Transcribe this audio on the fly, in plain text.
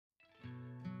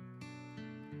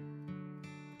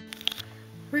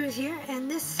root here,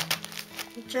 and this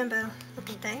jumbo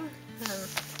looking thing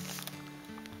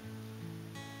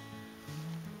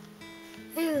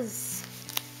is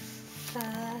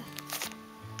let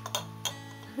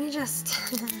me just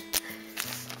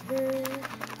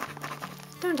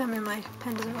don't tell me my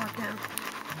pen doesn't work now.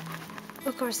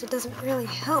 Of course, it doesn't really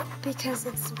help because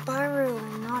it's biro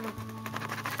and not an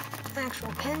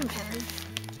actual pen.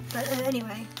 But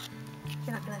anyway,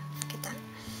 you're not gonna get that.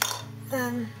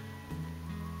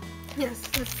 Yes,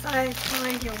 I have no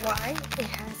idea why it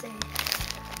has a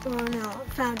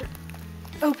found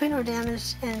open or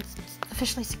damaged and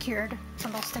officially secured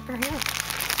symbol sticker here.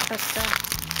 But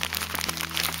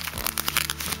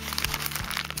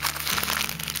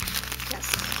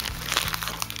yes,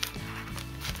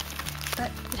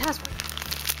 but it has one.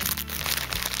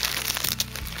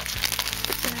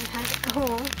 And it has a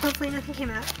hole. Hopefully nothing came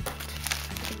out.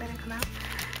 Nothing better come out,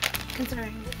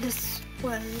 considering this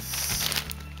was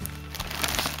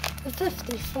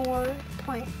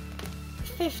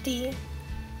 $54.50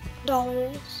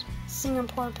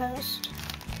 Singapore Post,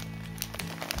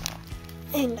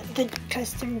 and the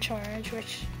custom charge,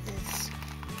 which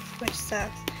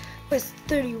sucks, was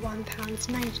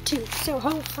 £31.92. So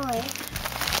hopefully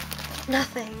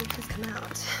nothing has come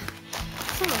out.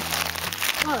 So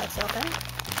while it's open,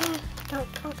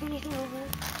 don't poke anything over.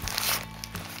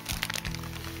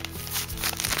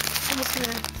 I'm just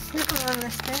gonna snip along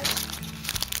this bit.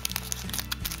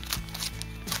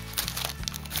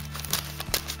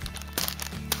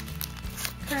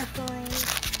 Carefully,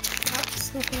 not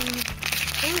snipping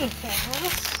anything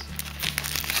else.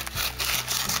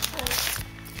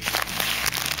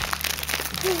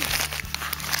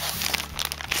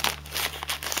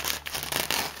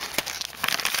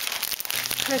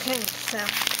 Okay, so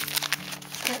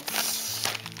that's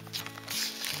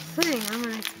the thing. I'm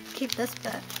gonna keep this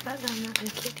bit, but I'm not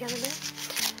gonna keep the other bit.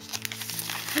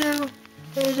 So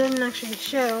it didn't actually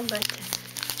show, but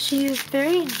she used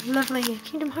very lovely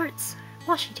Kingdom Hearts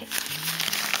washi tape.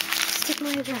 Stick my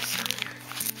address on there.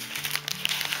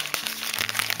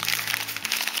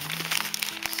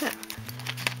 So,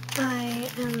 I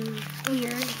am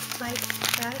weird like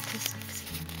that because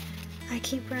I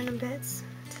keep random bits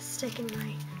to stick in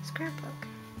my scrapbook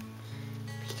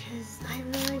because I have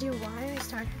no idea why I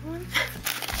started one.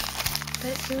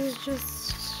 But it was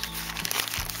just,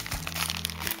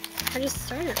 I just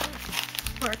started one,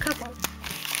 or a couple.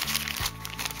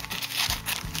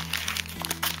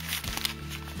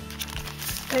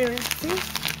 Anyway, see?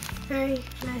 Very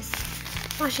nice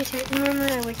washi tape.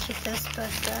 Normally I would keep this,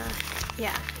 but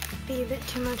yeah, it'd be a bit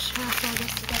too much hassle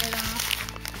just to get it off.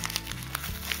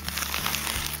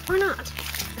 Or not,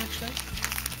 actually.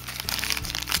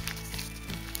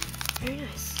 Very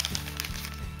nice.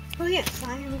 Well, yes,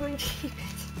 I am going to keep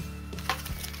it.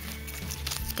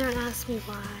 Don't ask me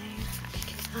why,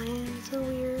 because I am so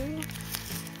weird.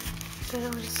 But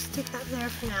I'll just stick that there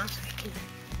for now so I can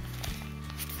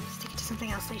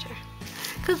something else later,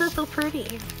 because that's so pretty.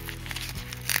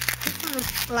 This one is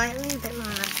slightly a bit more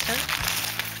messed up.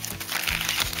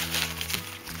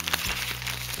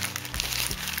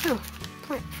 Oh,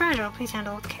 fragile. Please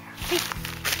handle with care.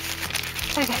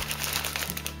 Okay.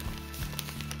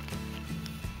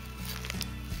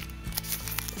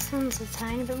 This one's a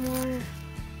tiny bit more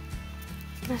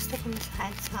messed up on the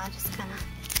side, so I'll just kind of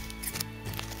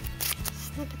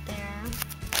snip it there.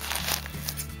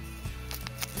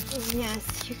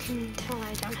 Yes, you can tell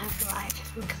I don't have live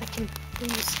if I'm clicking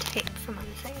loose tape from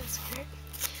other things.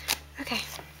 Okay.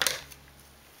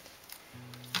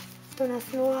 Don't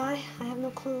ask me why, I have no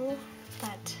clue,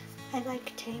 but I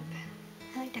like tape.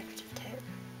 I like decorative tape.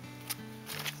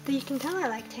 But you can tell I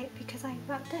like tape because I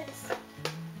got this.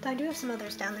 But I do have some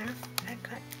others down there. I've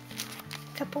got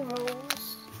a couple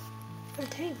rolls of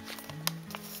tape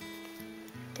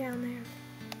down there.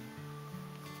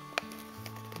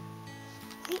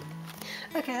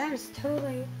 Okay, that was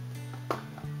totally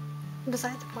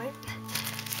beside the point.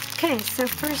 Okay, so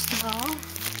first of all,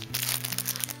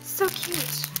 so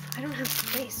cute. I don't have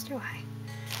space, do I?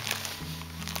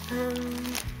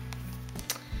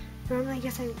 Normally I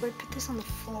guess I would put this on the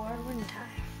floor, wouldn't I?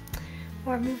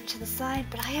 Or move it to the side,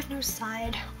 but I have no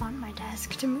side on my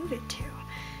desk to move it to.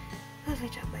 Lovely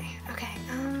jubbly. Okay,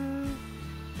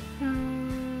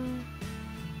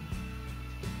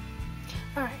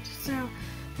 alright, so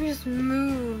just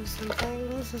move some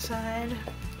things aside.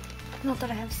 Not that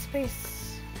I have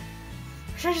space.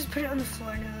 Or should I just put it on the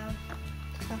floor? No,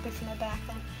 it's not good for my back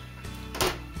then.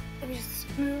 Let me just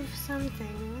move some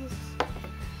things.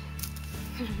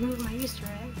 I'm gonna move my Easter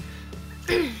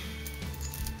egg.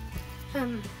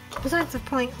 Besides the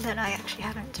point that I actually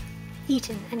haven't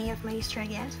eaten any of my Easter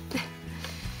egg yet.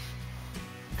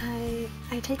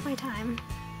 I take my time,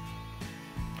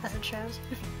 as it shows.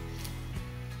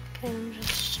 Okay, I'm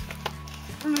just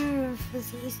remove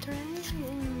this Easter egg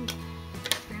and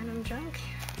random junk.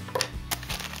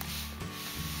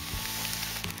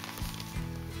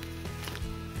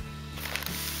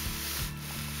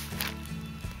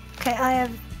 Okay, I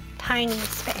have tiny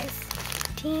space.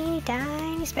 Teeny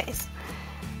tiny space.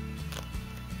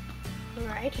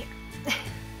 Right here.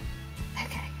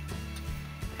 Okay.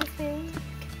 Hopefully,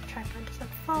 tripod doesn't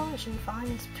fall. It shouldn't fall.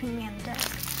 It's between me and the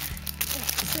desk.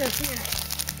 Okay, so here.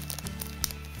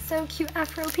 So cute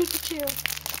Afro Pikachu.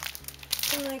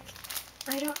 And like,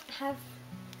 I don't have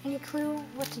any clue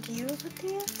what to do with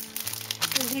these.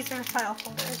 And these are file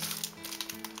folders.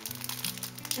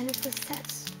 And it's a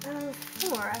set of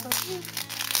 4, I believe.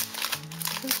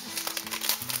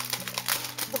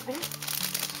 Open it.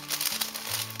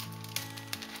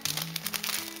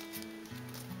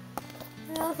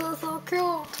 This is so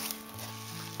cute.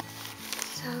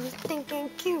 So stinking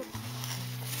cute.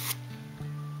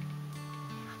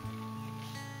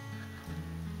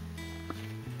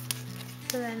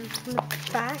 So then from the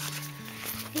back,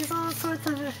 he's all sorts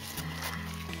of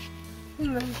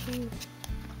emoji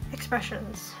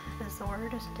expressions is the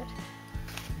word, isn't it?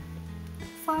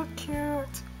 So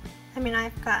cute. I mean,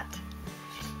 I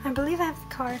believe I have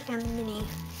the card and the mini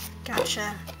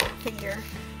gotcha figure.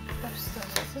 Oops, those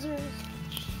are scissors.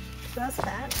 So that's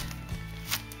that.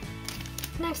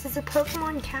 Next is a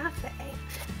Pokemon Cafe,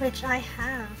 which I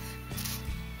have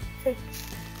the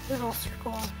little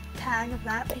circle tag of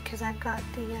that because I've got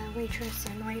the waitress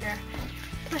and waiter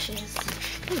plushies.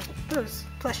 Those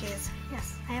plushies.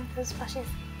 Yes, I have those plushies.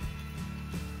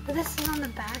 But this is on the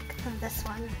back of this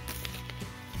one.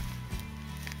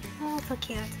 Oh, so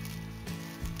cute.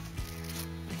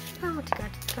 I want to go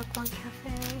to the Pokemon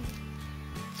Cafe.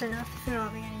 Don't know if the food will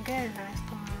be any good, but I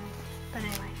still want to. But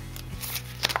anyway.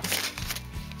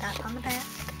 That's on the back.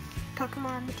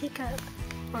 Pokemon teacup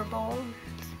or bowl.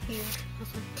 It's huge.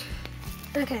 Awesome.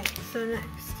 Okay, so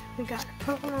next we got a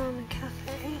Pokemon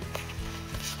Cafe.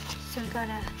 So we got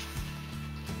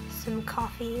some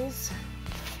coffees.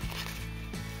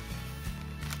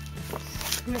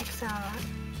 Mix out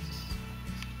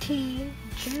tea,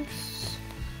 juice,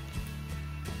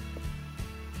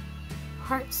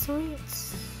 heart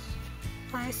sweets,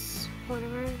 ice,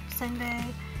 whatever,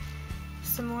 senbei,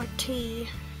 some more tea,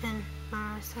 and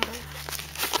soda.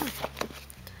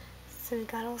 So we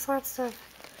got all sorts of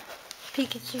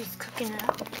Pikachu's cooking it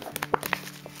up.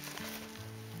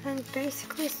 And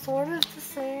basically sort of the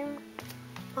same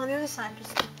on the other side,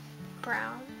 just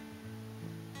brown,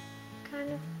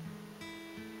 kind of.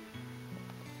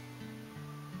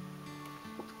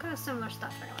 Kind of similar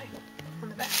stuff really, on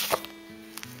the back.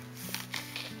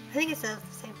 I think it says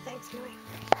the same things anyway.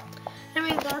 I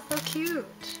mean, that's so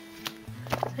cute.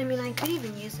 I mean, I could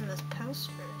even use them as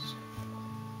posters.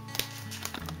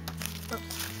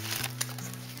 Oops.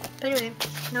 But anyway,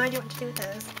 no idea what to do with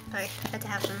those. I had to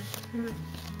have them.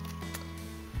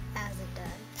 As it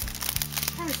does.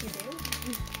 As you do.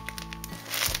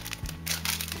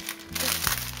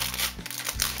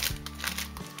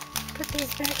 Put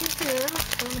these back in here.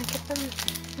 I want to get them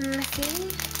messy.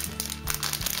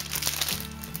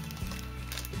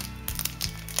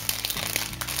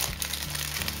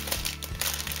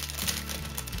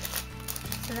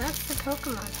 So that's the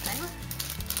Pokemon thing.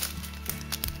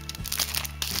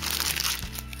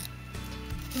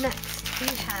 Next, we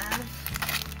have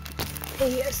a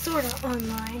sort of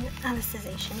online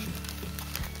Alicization.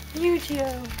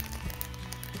 Yu-Gi-Oh!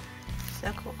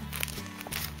 So cool.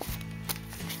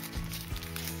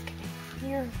 Okay,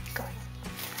 you're going.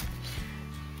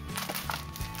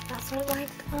 That's what it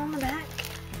like on the back.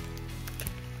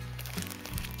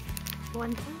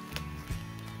 One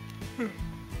point.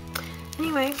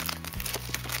 Anyway,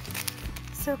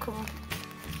 so cool.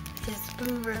 This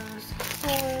blue rose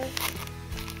sword.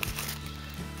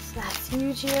 So that's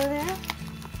Yu-Gi-Oh there.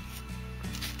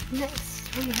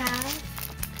 Next we have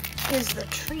is the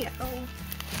trio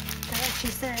that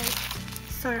actually says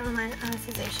Sword Art Online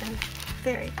Alicization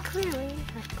very clearly,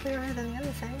 clearer than the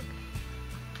other thing.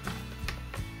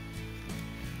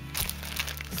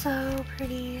 So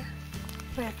pretty,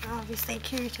 with obviously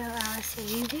Kirito, Alice, and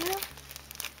Yu-Gi-Oh.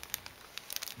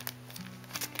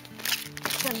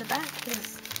 On the back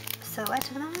is a silhouette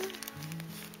of them.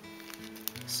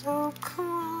 So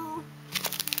cool.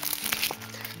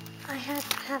 I had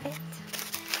to have it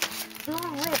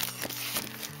along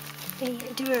with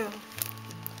a duo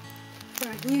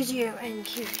for Yu-Gi-Oh and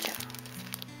Kirito.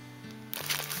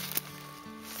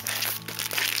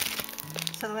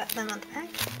 silhouette them on the back.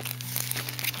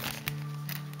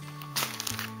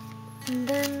 And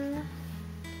then,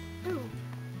 ooh,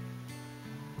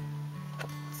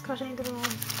 it's got a little,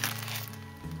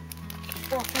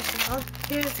 well, first of all,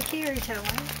 here's the Kirito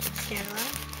one,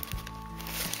 standalone.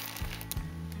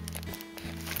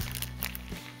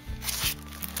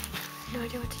 No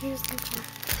idea what to use them for,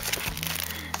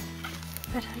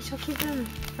 but I shall keep them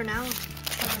for now. I'll just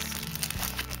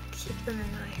keep them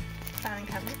in my filing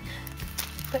cabinet.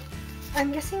 But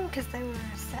I'm guessing because they were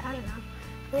set, I don't know.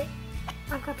 Wait,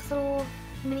 I've got this little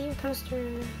mini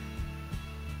poster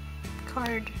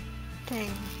card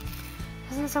thing.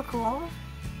 Isn't it so cool?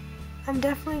 I'm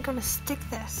definitely gonna stick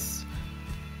this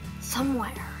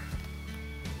somewhere.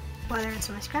 Whether it's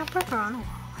in my scrapbook or on the wall,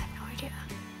 I have no idea.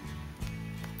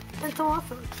 It's so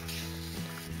awesome.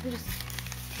 I'll just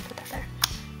put that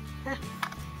there.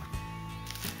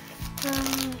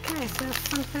 Okay, so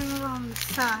something on the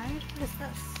side. What is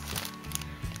this?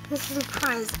 This is a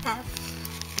prize F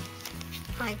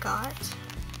I got.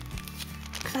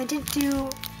 Because I did do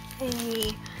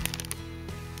a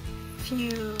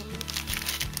few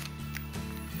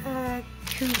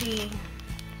Kuji,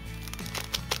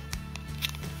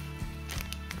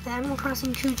 the Animal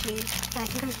Crossing Kuji. I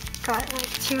think I got like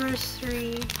 2 or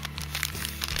 3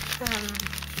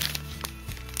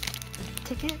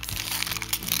 tickets.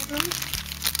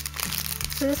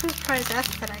 So this is prize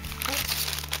F that I got.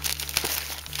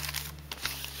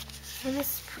 And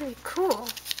this is pretty cool.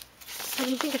 I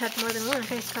didn't think it had more than one.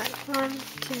 Okay, it's got 1,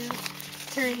 2,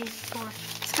 3, 4.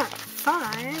 It's got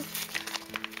 5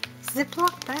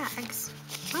 Ziploc bags.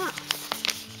 Wow.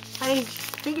 I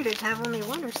figured it'd have only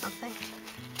 1 or something.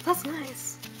 That's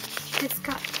nice. It's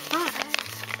got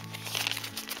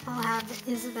 5. I'll have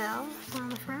Isabel on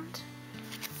the front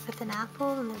with an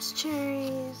apple, and there's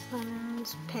cherries,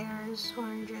 lemons, pears,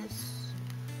 oranges.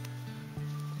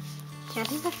 Yeah, I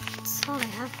think that's all I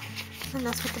have. And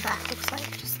that's what the back looks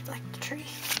like, just like the tree.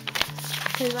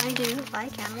 Because I do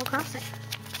like Animal Crossing.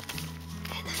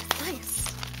 And that's nice.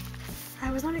 I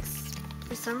was not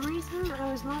for some reason, I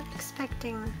was not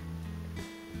expecting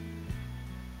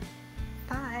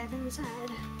 5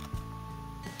 inside.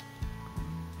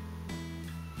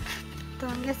 Though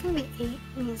I'm guessing the 8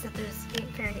 means that there's 8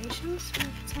 variations.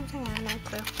 Same thing, I have no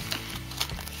clue.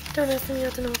 Don't ask me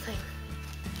out the whole thing.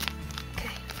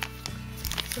 Okay.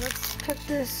 So let's put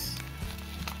this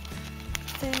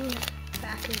thing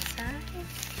back inside.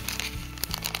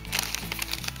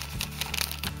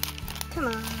 Come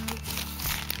on.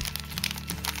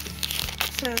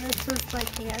 So this was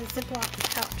like the Ziploc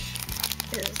pouch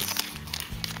is.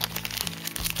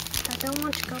 I don't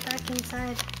want to go back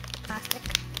inside plastic.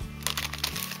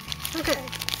 Okay.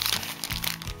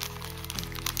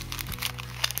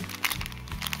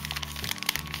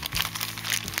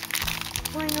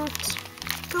 Why not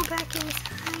go back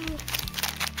inside?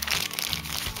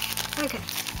 Okay,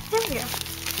 there we go.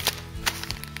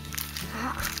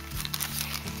 Ah.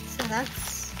 So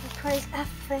that's the prize F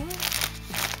thing.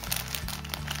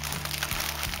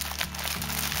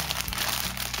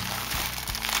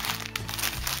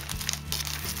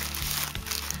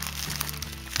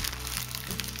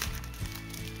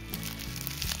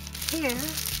 Here,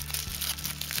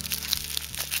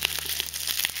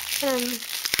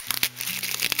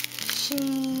 she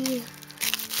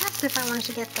asked if I wanted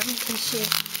to get them because she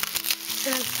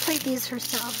played these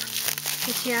herself,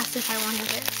 and she asked if I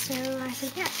wanted it, so I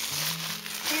said yes.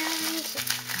 And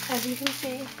as you can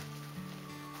see,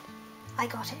 I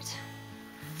got it.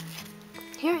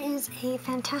 Here is a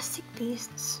Fantastic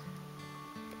Beasts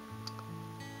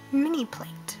mini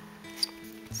plate.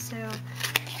 So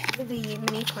the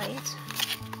mini plate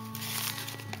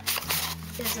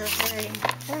is a very,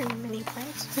 very mini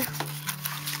plate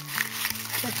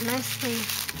with nicely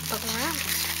bubble wrapped,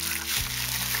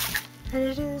 and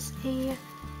it is a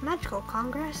Magical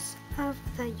Congress of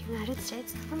the United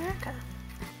States of America,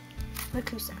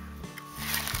 Makusa.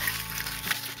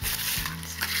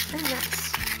 It's very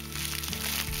nice.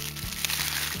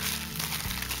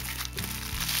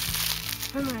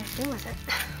 What am I doing with it?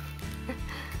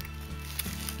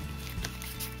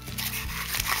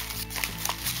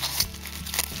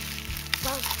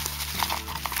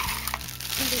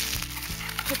 Just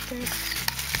put this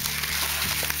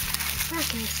back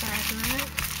inside a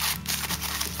minute.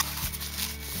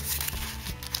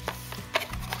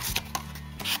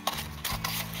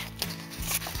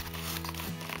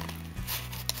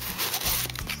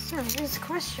 So here's the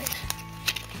question.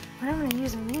 What am I going to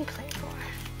use a mini plate for?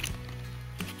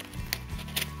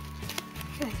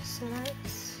 Okay, so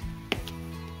that's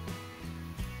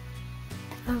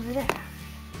over there.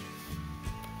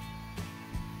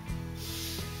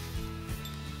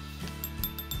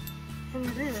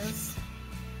 thing it is.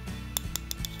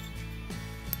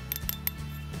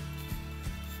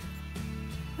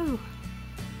 Ooh.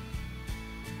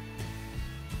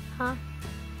 Huh?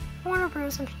 Warner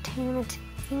Bros. Entertainment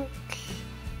Inc.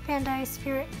 Bandai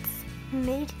Spirits.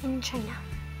 Made in China.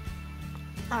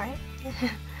 Alright.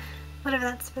 Whatever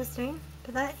that's supposed to mean.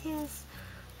 But that is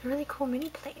a really cool mini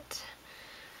plate.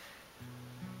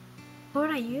 What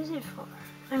would I use it for?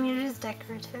 I mean, it is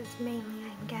decorative mainly,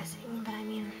 I'm guessing, but I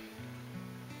mean,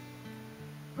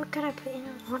 what could I put in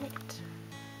on it?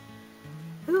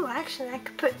 Ooh, actually, I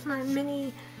could put my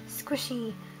mini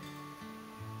squishy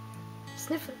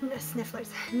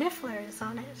nifflers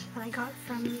on it that I got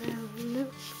from the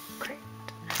Loot Crate.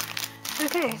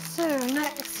 Okay, so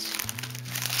next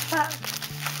up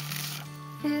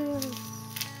is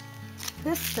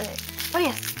this thing. Oh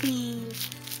yes, the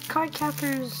Card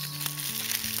Captors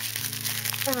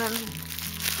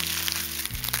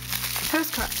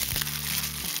postcard.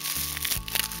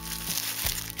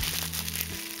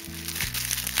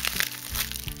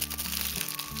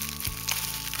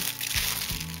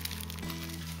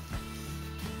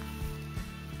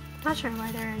 Not sure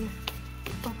why they're in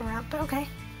bubble wrap, but okay.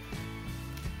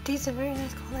 These are very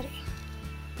nice quality.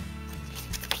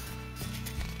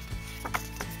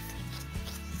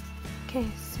 Okay,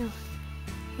 so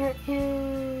here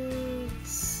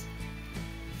is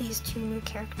these two new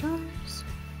characters.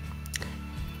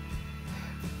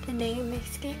 The name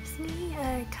escapes me.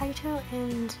 Kaito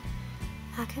and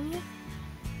Akemi.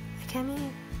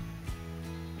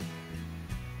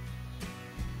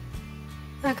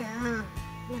 Okay, I don't know.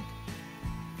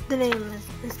 The name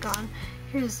is gone.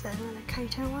 Here's another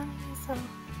Kaito one, so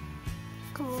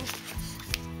cool.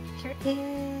 Here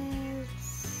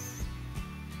is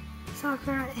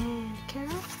Sakura and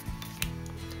Carol.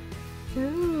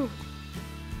 Ooh.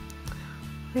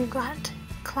 We've got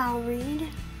Cloud Reed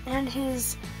and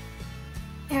his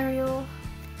aerial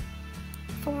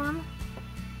form.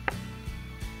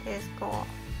 Is cool.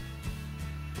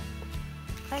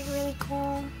 Like really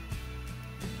cool.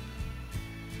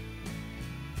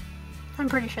 I'm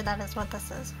pretty sure that is what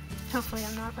this is. Hopefully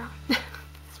I'm not wrong.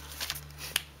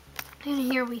 And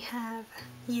here we have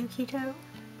Yukito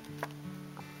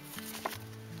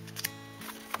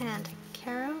and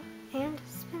Karo and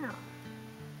Spinio.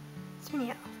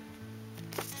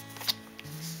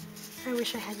 I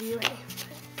wish I had UA, but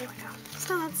there we go.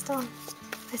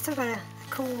 I still got a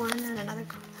cool one and another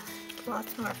cool. Well,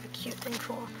 it's more of a cute than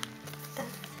cool. Then,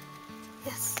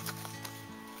 yes.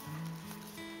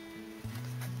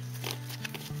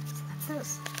 So that's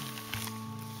this.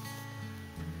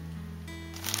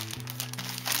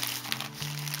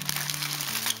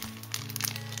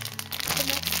 The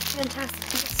next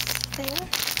fantastic thing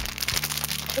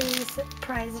is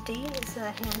Prize D is a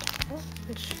handful,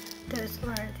 which those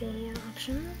are the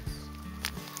options.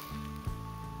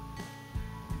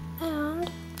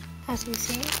 And as you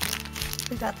see,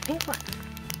 we got the pink one,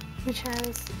 which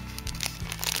has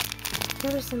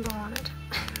another symbol on it.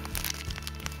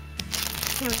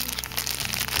 Here we go.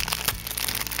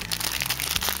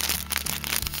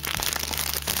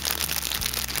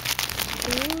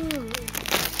 Ooh,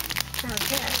 now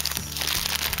this.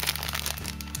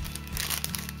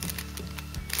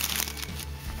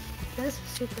 This is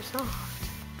super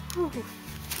soft. Ooh.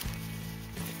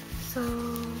 So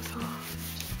soft.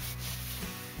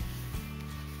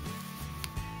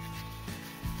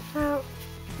 So,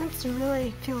 this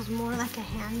really feels more like a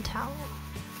hand towel.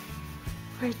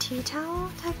 Or a tea towel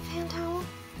type of hand towel.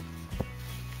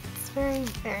 It's very,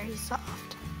 very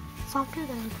soft. Softer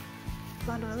than a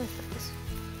lot of other things.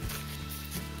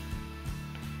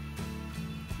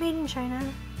 Made in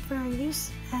China for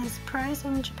use as prize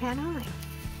in Japan only.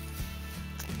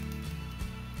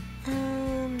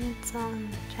 It's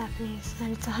Japanese,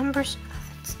 and it's 100%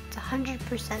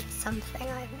 something. I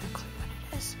have no clue what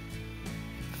it is.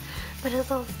 But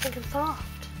it's all freaking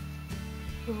soft.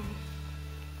 Ooh.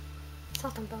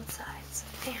 Soft on both sides.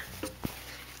 Man.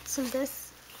 So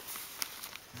this,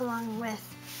 along with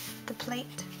the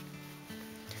plate,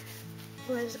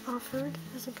 was offered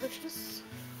as a purchase.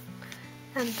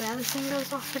 And the other thing that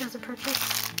was offered as a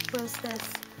purchase was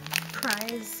this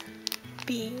Prize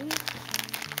B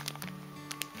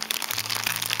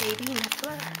Baby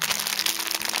Niffler.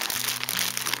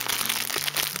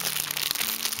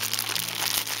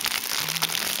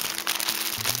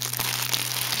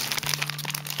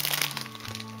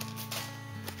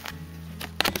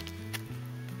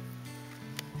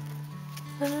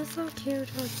 And it's so cute.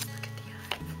 Oh, just look at the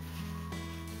eyes.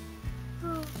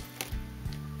 Oh,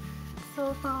 so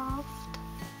soft.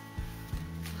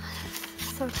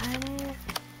 So tiny.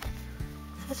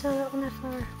 Such a little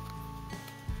niffler.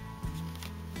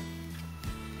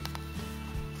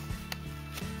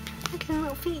 even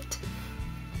little feet.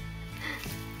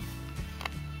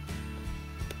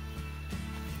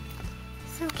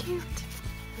 So cute.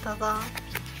 The log.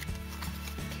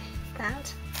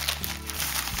 That.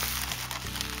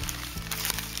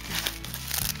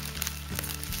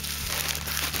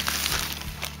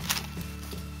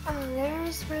 Oh,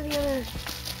 there's where the other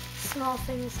small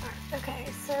things are. Okay,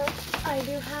 so I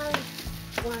do have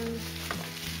one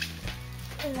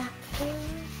in that thing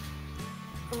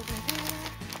over there.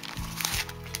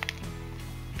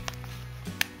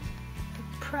 The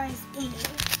prize E.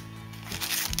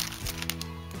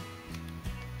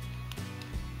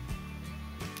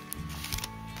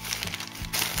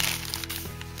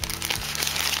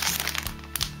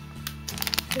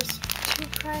 There's two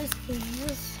prize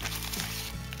E's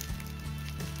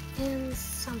and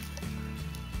something.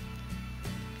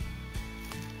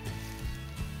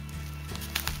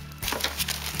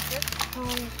 I'll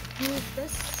move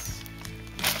this.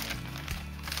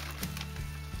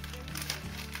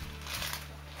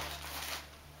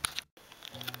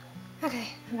 Okay,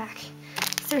 I'm back.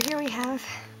 So here we have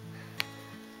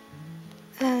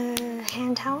a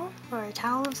hand towel, or a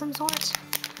towel of some sort.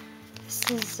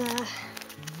 This is,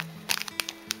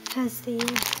 has the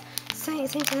same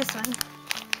for this one.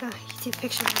 Oh, you can see a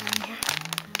picture of it in here.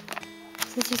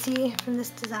 So as you see from this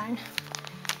design,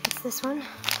 it's this one.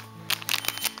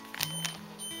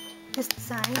 This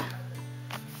design,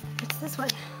 it's this one.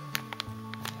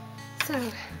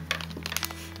 So,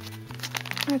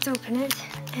 let's open it,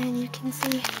 and you can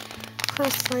see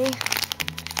closely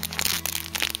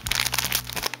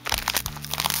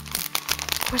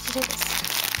what it is.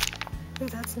 Ooh,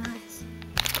 that's nice.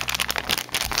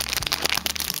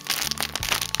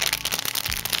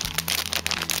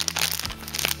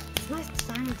 It's a nice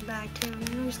design with the bag too.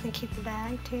 I'm just gonna keep the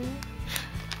bag too.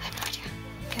 I have no idea.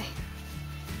 Okay.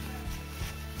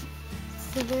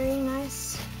 It's a very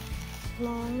nice,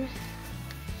 long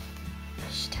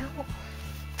mesh towel.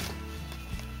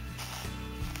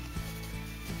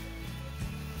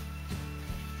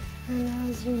 And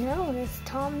as you know, it's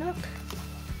Tom Nook.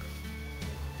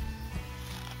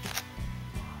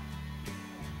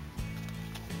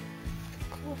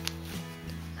 Cool.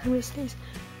 I'm gonna sneeze.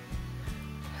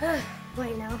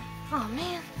 Wait, no. Oh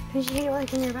man. Don't you hate it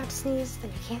like when you're about to sneeze,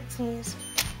 then you can't sneeze?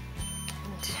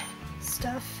 And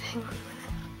stuff. Hang on a minute.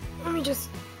 Let me just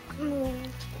move.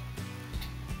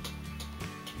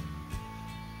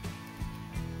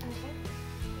 Okay.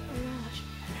 Oh, that should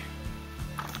be better.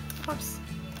 Whoops.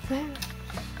 Okay.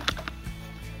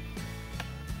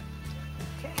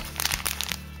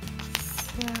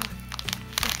 So,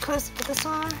 up close with this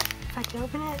on. If I can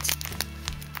open it.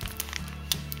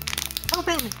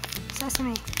 Open!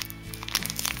 Sesame.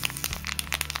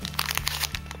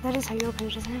 That is how you open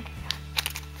it, isn't it?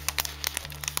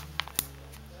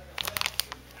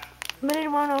 But it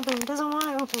won't open. It doesn't want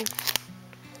to open.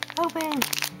 Open!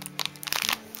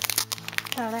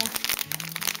 Oh, there.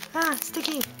 Ah,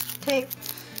 sticky tape.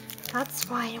 That's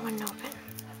why it wouldn't open.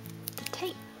 The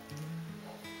tape.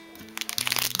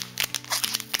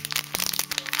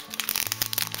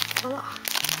 Voila.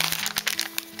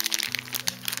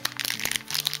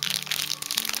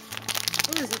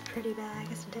 This is a pretty bag,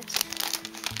 isn't it?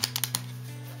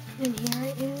 And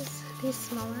here is the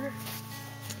smaller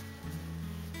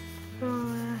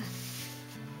little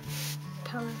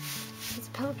Pelipper. It's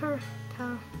Pelipper?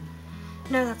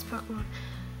 No, that's Pokemon.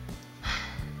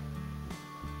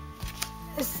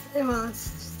 It's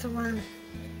the one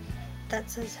that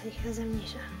says he has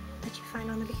amnesia that you find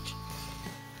on the beach.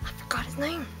 I forgot his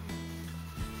name.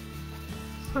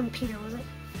 It wasn't Peter, was it?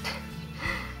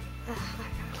 I have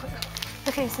no clue.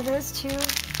 Okay, so those two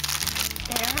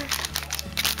there.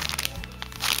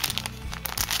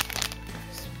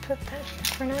 Just put that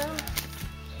for now.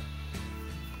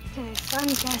 Okay, so I'm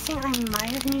guessing I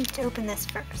might have needed to open this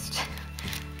first.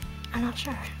 I'm not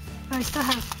sure. But I still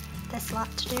have this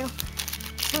left to do.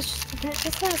 So let's just open it.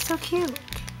 This is so cute.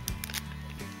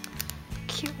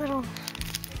 Cute little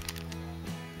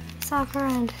soccer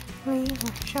and leave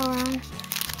or show around.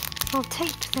 Little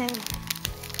taped thing.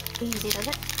 Easy, does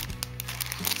it?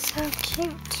 So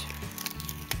cute.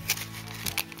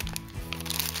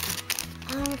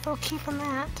 If we'll keep on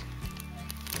that,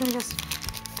 let me just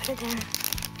put it there.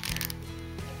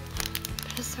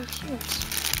 That is so cute.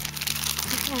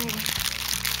 Okay.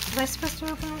 Was I supposed to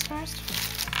open this first?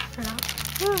 Or not?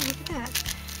 Ooh, look at that.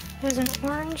 There's an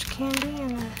orange candy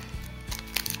and a...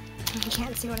 You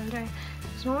can't see what I'm doing.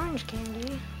 There's an orange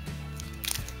candy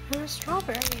and a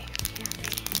strawberry candy.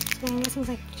 So I'm guessing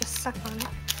like you just suck on it.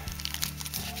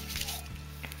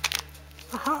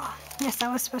 Aha! Yes, I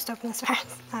was supposed to open this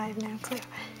first. I have no clue.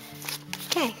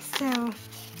 Okay, so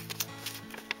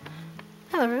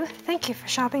hello Ruth, thank you for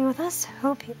shopping with us.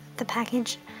 Hope the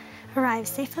package arrives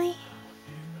safely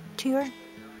to your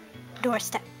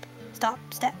doorstep. Step.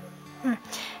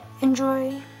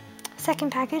 Enjoy.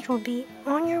 Second package will be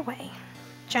on your way.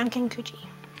 Janken Kuji.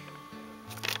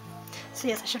 So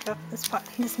yes, I should have opened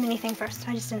this mini thing first.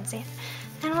 I just didn't see it.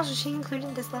 And also she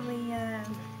included this lovely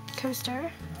coaster.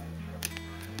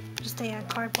 Just a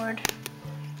cardboard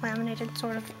laminated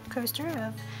sort of coaster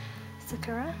of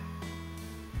Sakura.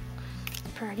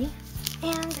 Pretty.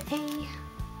 And a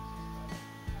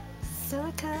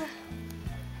silica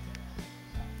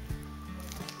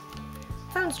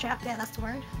phone strap, yeah, that's the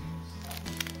word.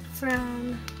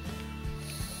 From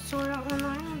Sword Art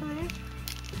Online, I believe.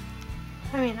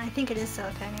 I mean, I think it is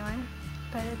silica anyway,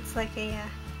 but it's like a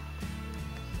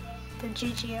the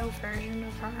GGO version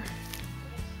of her.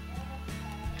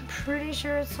 I'm pretty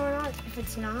sure it's Sword Art. If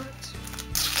it's not,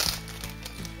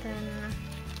 then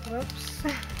whoops.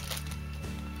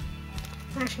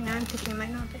 Actually, now I'm thinking it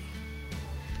might not be.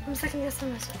 I'm second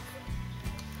guessing myself.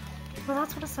 Well,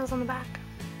 that's what it says on the back.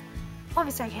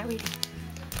 Obviously, I can't read it.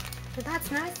 But that's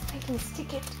nice. I can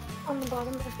stick it on the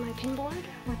bottom of my pinboard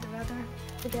with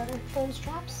the other phone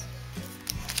straps.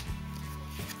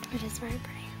 It is very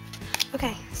pretty.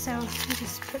 Okay, so I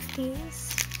just put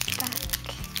these back.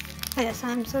 Oh yes,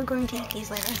 I'm still going to eat these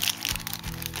later.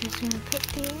 I'm just going to put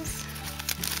these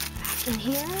back in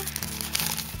here.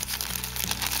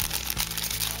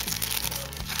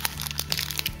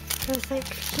 For the sake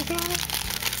of keeping.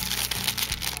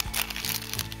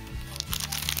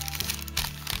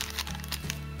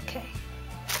 Okay,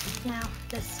 now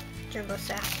this jumbo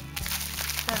stack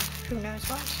of who knows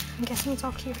what. I'm guessing it's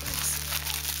all keywords.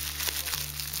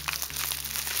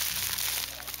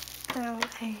 So I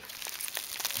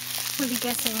will be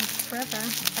guessing forever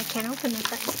if I can't open the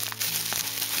thing.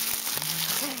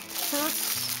 Okay, so let's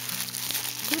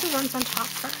do the ones on top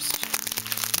first.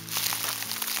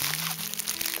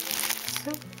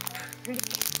 So pretty.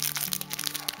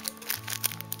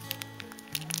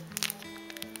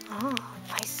 Oh,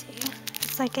 I see.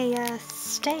 It's like a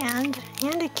stand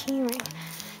and a keyring.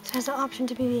 So it has the option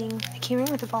to be being a keyring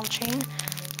with a ball chain,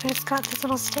 but it's got this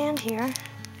little stand here.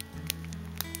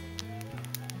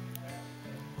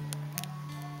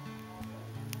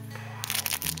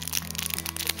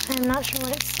 I'm not sure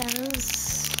what it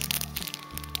says.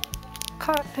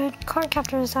 Card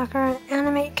Captor Sakura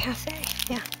Animate Cafe.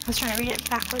 Yeah, I was trying to read it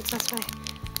backwards, that's why.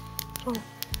 Oh,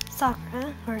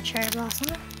 Sakura, or Cherry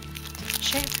Blossom,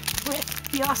 shape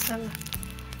with the awesome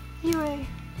Yue.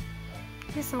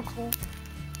 He's so cool.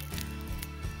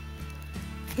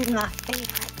 He's my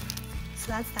favorite.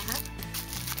 So that's that.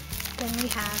 Then we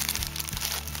have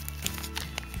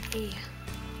a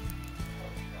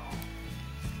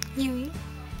Yui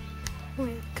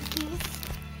with cookies.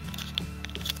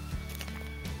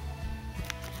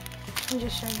 I'll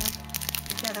just show you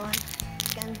the other one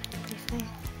again briefly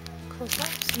close up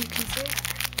so you can see it.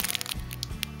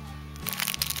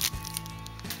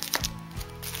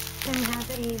 Then we have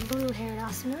a blue-haired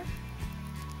Asuna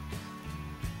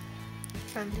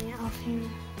from the Alfheim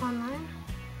Online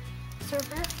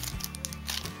server.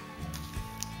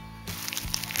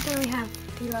 Then we have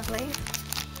the lovely.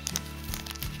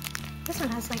 This one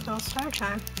has like a little star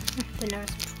charm. Didn't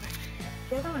notice before.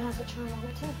 The other one has a charm on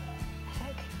it too.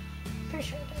 Heck. Pretty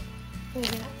sure it did.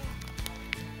 Maybe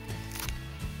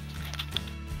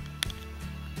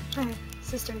not. Okay,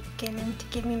 sister came in to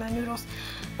give me my noodles.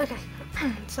 Okay,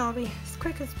 so I'll be as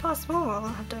quick as possible, or I'll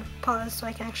have to pause so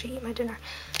I can actually eat my dinner.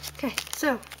 Okay,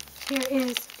 so here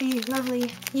is the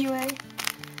lovely Yue.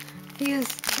 He is,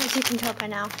 as you can tell by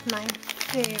now, my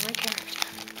favorite character.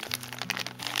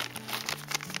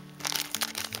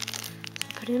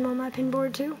 Put him on my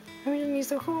pinboard too. I mean, he's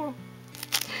so cool.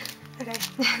 Okay.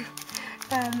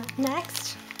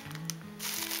 Next,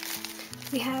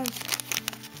 we have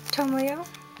Tomoyo.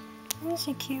 Isn't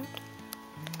she cute?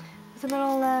 With a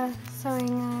little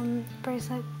sewing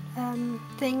bracelet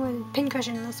thing with pin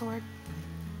cushion and the sword.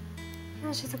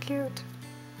 Oh, she's so cute.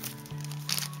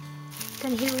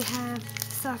 Then here we have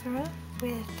Sakura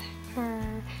with her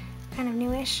kind of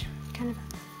newish, kind of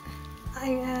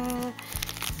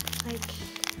like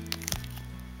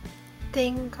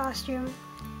thing costume.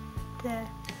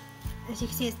 As you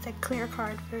can see, it's the clear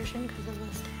card version because of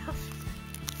the staff.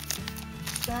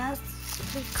 So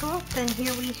that's pretty cool. Then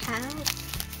here we have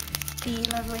the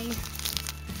lovely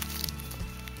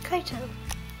Kaito.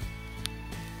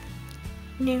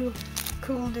 New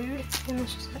cool dude in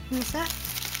the set.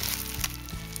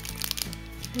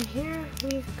 And here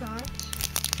we've got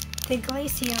the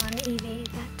Glaceon Eevee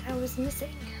that I was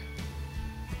missing.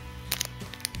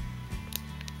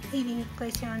 Eevee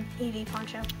Glaceon Eevee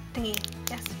poncho thingy.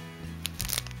 Yes.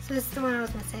 So this is the one I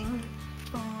was missing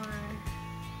for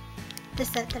the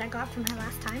set that I got from her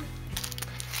last time.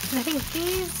 And I think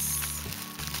these...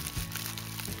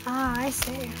 Ah, I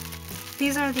see.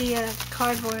 These are the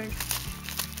cardboard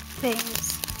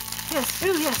things. Yes,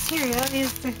 ooh yes, here we go.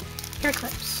 These are the hair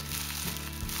clips.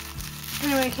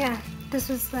 Anyway, yeah, this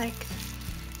was like...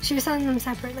 She was selling them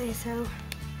separately, so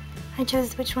I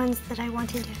chose which ones that I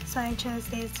wanted. So I chose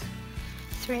these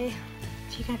 3.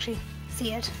 If you can actually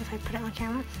see it, if I put it on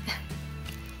camera.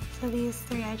 So these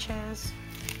 3 I chose.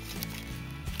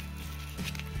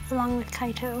 Along with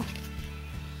Kaito.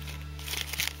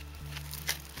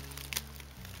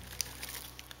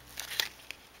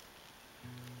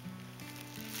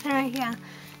 Alright, yeah.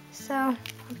 So I'll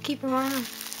keep them on.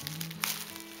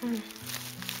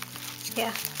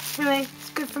 Yeah. Anyway, it's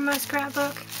good for my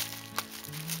scrapbook.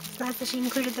 It's nice that she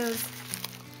included those.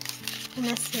 And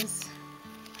this is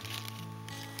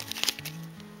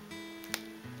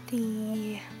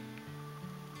the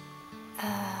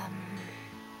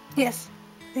yes,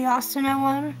 the Ostino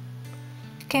one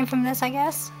came from this, I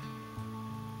guess.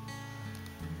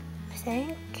 I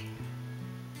think.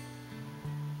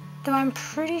 Though I'm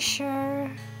pretty sure,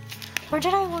 or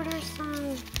did I order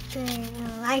something?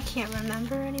 I can't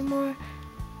remember anymore.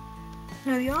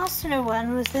 No, the Ostino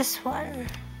one was this one.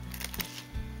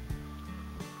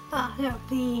 Ah, no,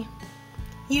 the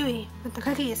Yui with the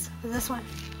cookies was this one.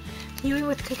 Yui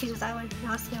with cookies was that one. The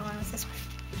Ostino one was this one.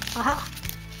 Aha!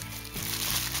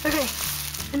 Okay,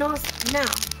 and also now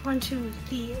onto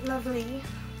the lovely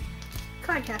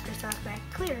card captor software.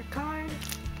 Clear card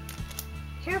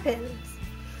hairpins.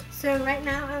 So right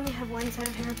now I only have one set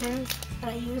of hairpins that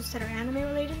I use that are anime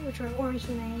related, which are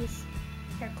Orihime's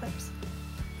hair clips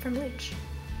from Bleach.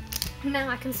 Now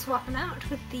I can swap them out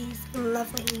with these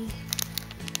lovelies.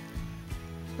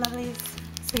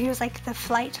 So here's like the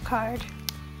flight card.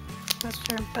 That's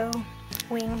her bow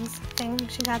wings thing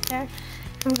she got there.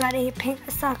 We've got a pink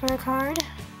Sakura card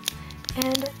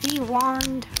and the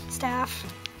wand staff,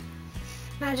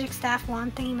 magic staff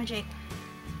wand thingy magic.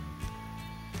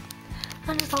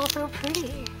 And it's all so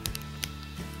pretty.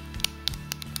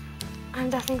 I'm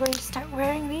definitely going to start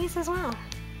wearing these as well.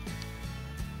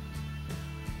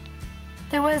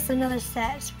 There was another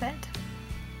set, but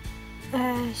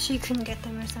she couldn't get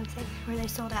them or something, or they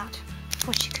sold out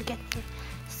before she could get them.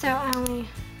 So I only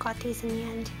got these in the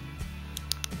end.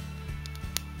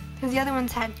 Because the other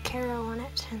ones had Caro on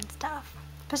it and stuff.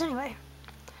 But anyway,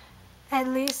 at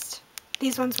least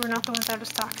these ones were not the ones out of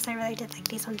stock, because I really did like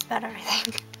these ones better, I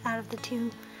think, out of the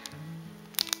 2.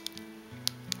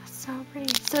 That's so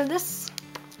pretty. So this...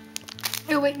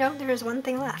 Oh wait, no, there is one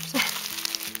thing left.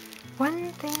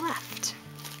 One thing left.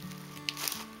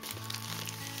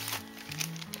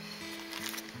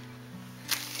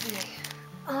 Okay.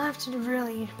 I'll have to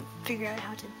really figure out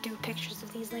how to do pictures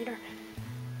of these later.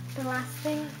 The last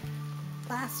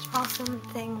awesome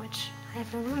thing, which I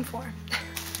have no room for.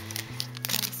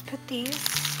 Let's put these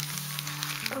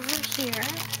over here.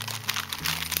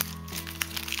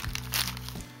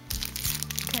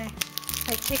 Okay,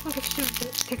 like taking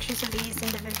pictures of these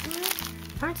individually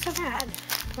aren't so bad,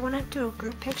 but when I do a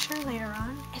group picture later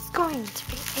on, it's going to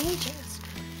be ages.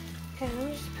 Okay, let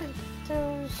me just put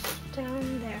those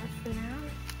down there for now,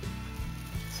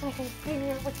 so I can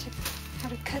figure out how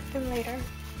to cut them later.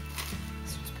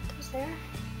 So just put those there.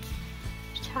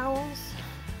 Towels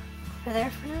over there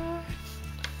for now.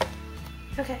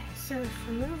 Okay, so if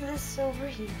we move this over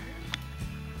here,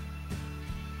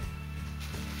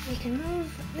 we can move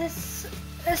this.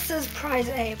 This is prize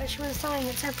A, but she was selling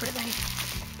it separately.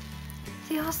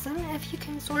 See, awesome, if you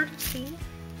can sort of see.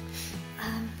 I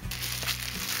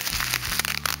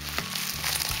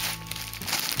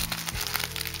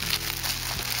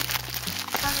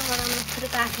don't know what I'm going to put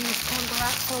it back in this bamboo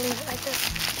wrap, so I'll leave it like this.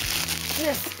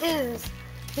 This is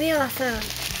the awesome,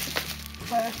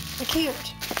 or the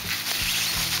cute.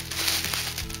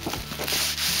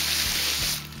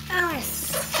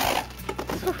 Alice.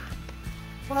 Whew.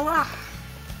 Voila.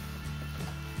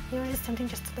 You know, it is tempting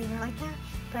just to leave her like that,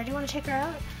 but I do want to take her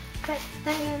out. But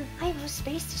then again, I have no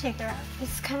space to take her out.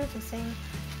 It's kind of the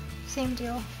same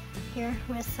deal here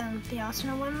with the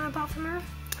Ostino one I bought from her.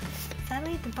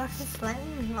 Sadly, the box is slightly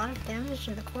and a lot of damage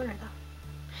in the corner though.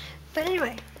 But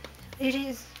anyway, it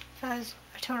is fuzz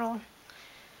a total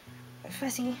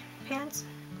fussy pants.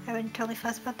 I would totally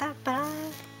fuss about that, but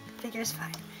I figure it's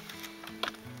fine.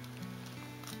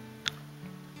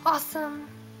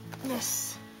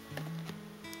 Awesomeness.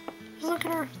 Look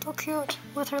at her, so cute,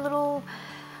 with her little,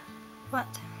 what,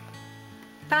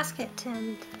 basket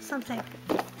and something.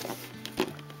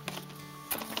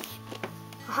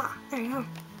 there you go.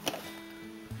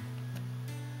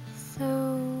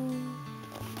 So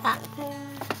that thing,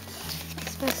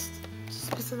 supposed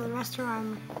to the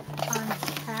restaurant on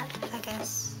that, I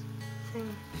guess,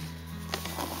 thing.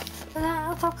 But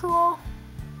that's all cool.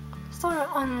 Sort of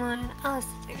online Alice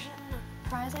station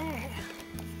prize A.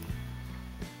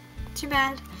 Too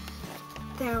bad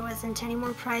there wasn't any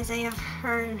more prize A of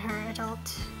her in her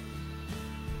adult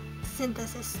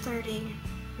synthesis 30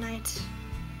 night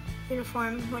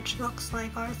uniform, which looks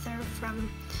like Arthur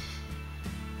from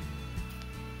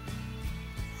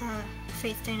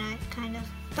Fate's Day Night, kind of.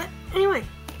 But anyway,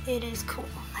 it is cool.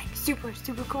 Like, super,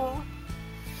 super cool.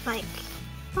 Like,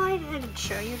 well, I didn't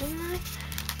show you, didn't I?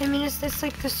 I mean, it's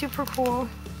like the super cool.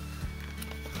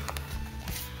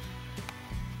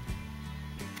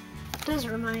 It does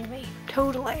remind me,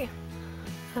 totally,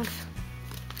 of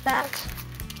that.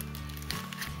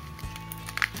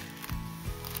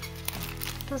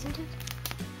 Doesn't it?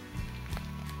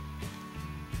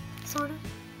 Sort of.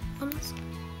 Almost.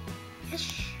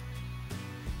 Ish.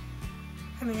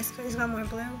 I mean, it's got more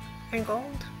blue and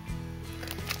gold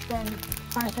than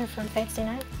Arthur from Fate's Day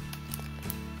Night.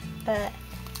 But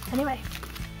anyway,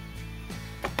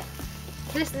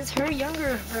 this is her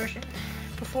younger version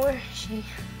before she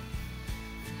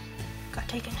got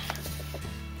taken.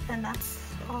 And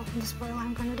that's all the spoiler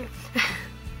I'm going to do.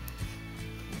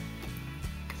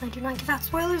 Because I do not give out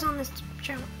spoilers on this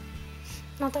channel.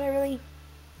 Not that I really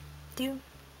do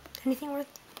anything worth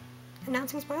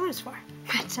announcing spoilers for.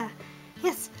 But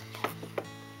yes,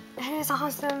 it is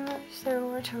awesome. So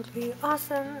we're totally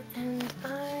awesome. And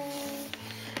I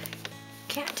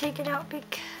can't take it out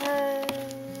because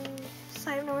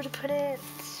I have nowhere to put it.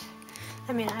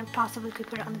 I mean, I possibly could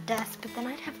put it on the desk, but then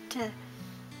I'd have to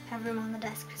have room on the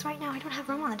desk. Because right now I don't have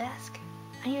room on the desk.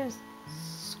 I need to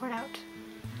sort out.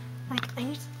 Like, I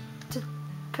need to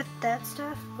put that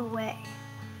stuff away.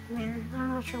 I mean, I'm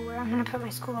not sure where I'm going to put my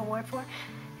school award for.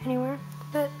 Anywhere.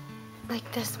 But, like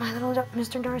this, my little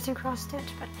Mr. Darcy cross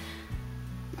stitch. But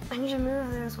I need to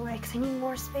move those away because I need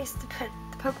more space to put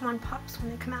the Pokemon Pops when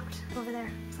they come out over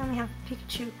there. So I only have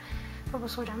Pikachu,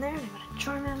 Bulbasaur down there, and I got a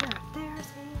Charmander up there.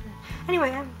 See?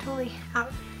 Anyway, I'm totally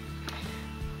out.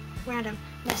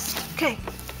 Randomness. Okay,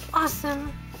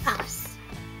 awesome Alice.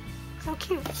 So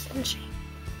cute, isn't she?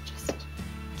 Just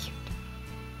cute.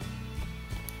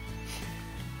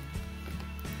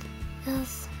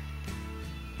 Yes.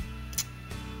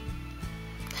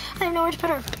 I have nowhere to put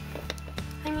her.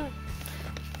 I mean,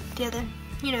 the other,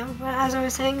 you know, as I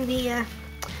was saying, the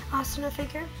Asuna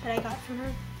figure that I got from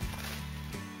her.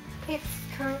 It's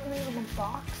currently in a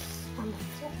box on the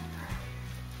floor.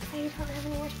 I don't have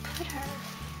anywhere to put her.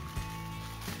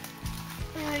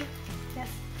 Anyway, yes.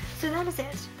 So that is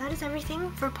it. That is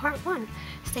everything for part 1.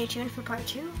 Stay tuned for part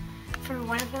 2 for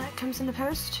whatever that comes in the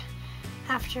post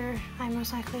after I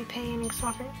most likely pay an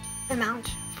exorbitant amount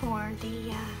for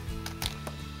the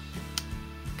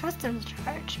customs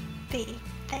charge fee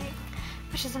thing,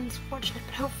 which is unfortunate,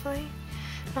 but hopefully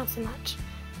not so much.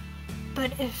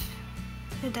 But if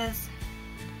it does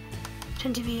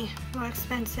tend to be more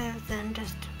expensive than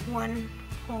just one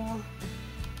whole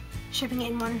shipping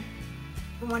it in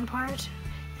one part,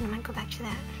 then I might go back to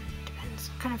that. Depends.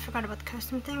 Kind of forgot about the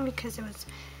custom thing because it was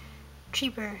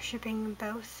cheaper shipping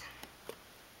both.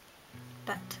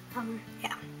 But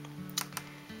yeah,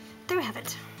 there we have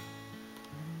it.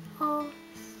 All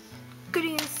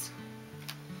goodies.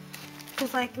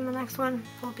 Because like in the next one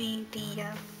will be the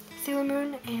Sailor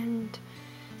Moon and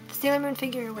the Sailor Moon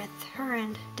figure with her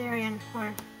and Darien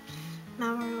or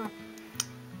Mamoru, or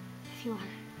if you want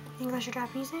English or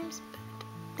Japanese names.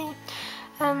 But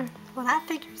yeah. Well, that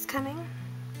figure is coming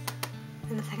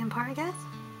in the second part, I guess.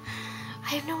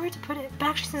 I have nowhere to put it, but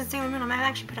actually since it's Sailor Moon, I might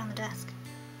actually put it on the desk.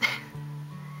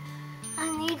 I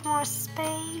need more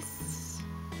space.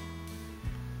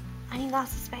 I need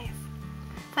lots of space.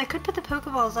 So I could put the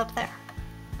Pokeballs up there.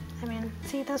 I mean,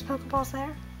 see those Pokeballs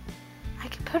there? I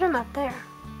could put them up there.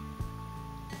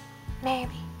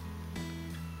 Maybe.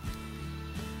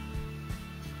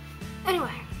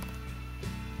 Anyway.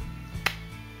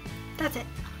 That's it.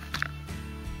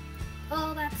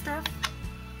 All that stuff.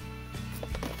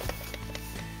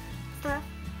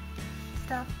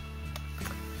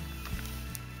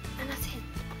 And that's it.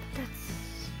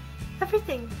 That's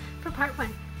everything for part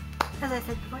 1. As I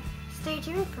said before, stay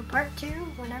tuned for part 2,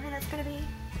 whenever that's going to be.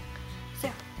 So,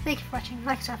 thank you for watching.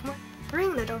 Like, subscribe for more.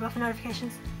 Ring the doorbell for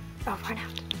notifications. Oh, why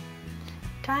not?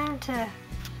 Time to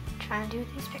try and do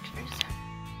these pictures.